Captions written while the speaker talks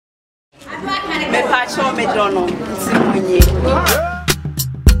Me pacho me dono.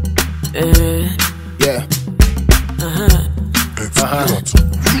 Yeah.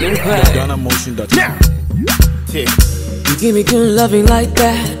 Ghana motion that. Yeah. You give me good loving like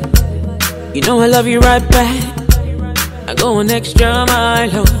that. You know I love you right back. I go an extra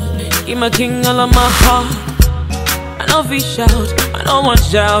mile. Give my king all of my heart. I know if he shout, I don't want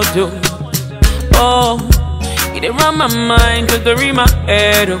shout too. Oh, you didn't run my mind, cause they read my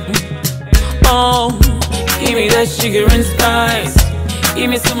head. Oh, give me that sugar and spice. Give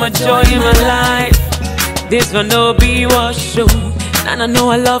me so much joy in my life. This one no be wash show. And I know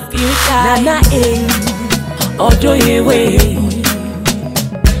I love you, Nana, oh, do you way.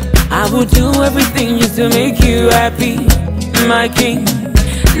 I will do everything just to make you happy, my king.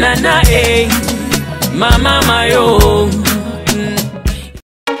 Nana, mama, my own.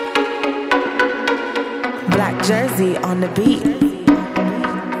 Black Jersey on the beat.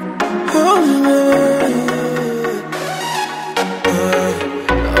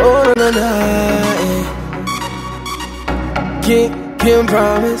 Oh, na, na, Can't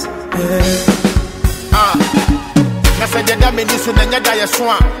promise. That's a dead man. This one, and you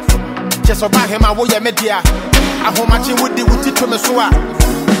swan. Just about him, I will ya media. I how much you would do with it to me so.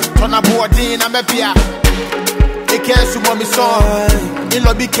 On a board in a mapia. It cares to mommy song. In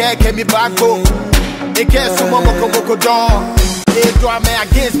lobby care, came me back home. It cares to Momo Komoko Dawn. It do I me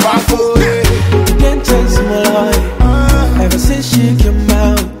against Bafo. You can't chase my life. Ever since she came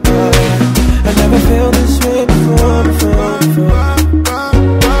out, I never felt this way before.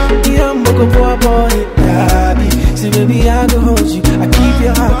 Yeah, I'm a boy, baby. See, baby, I can hold you. I keep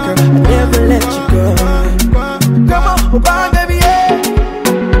your heart, girl. I never let you go. Come on, oh, bye, baby, yeah.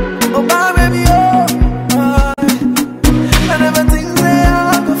 Oh, bye, baby, oh. I never think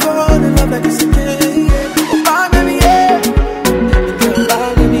that I could fall in love like this again. Oh, bye, baby, yeah.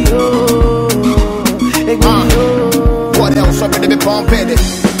 Bye, baby, oh. Hey, baby, oh. What else? I'm gonna be pumping it.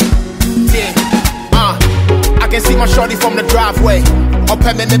 Yeah. I can see my shorty from the driveway. Up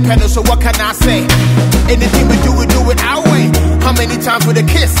and in the pedal, so what can I say? Anything we do it our way. How many times with a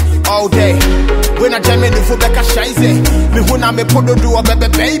kiss? All day. When I jam in the foot like a shize. Me when I'm a podo do a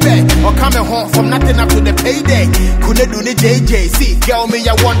baby. Or coming home from nothing up to the payday. Couldn't do the JJ. See, girl, me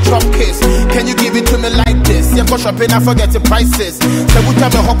a one drop kiss. Can you give it to me like this? Yeah, go shopping, I forget the prices. So we tell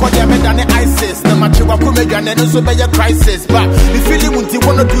me how could you than the ISIS? No matter what come again, and also be a crisis. But the feeling when you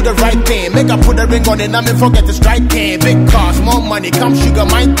wanna do the right thing. Make I put a ring on it, and me forget the strike game. Big cars, more money, come sugar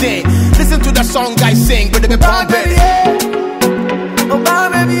my thing. Listen to the song I sing, but they be pumping. Oh, bye,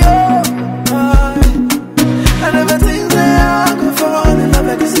 baby, oh. I never think that I could fall in love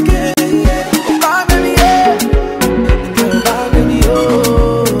like this again. Oh, bye, baby, yeah. Bye, baby,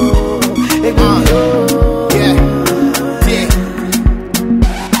 oh. Hey, baby, oh. Yeah.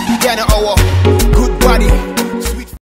 Yeah, no, oh,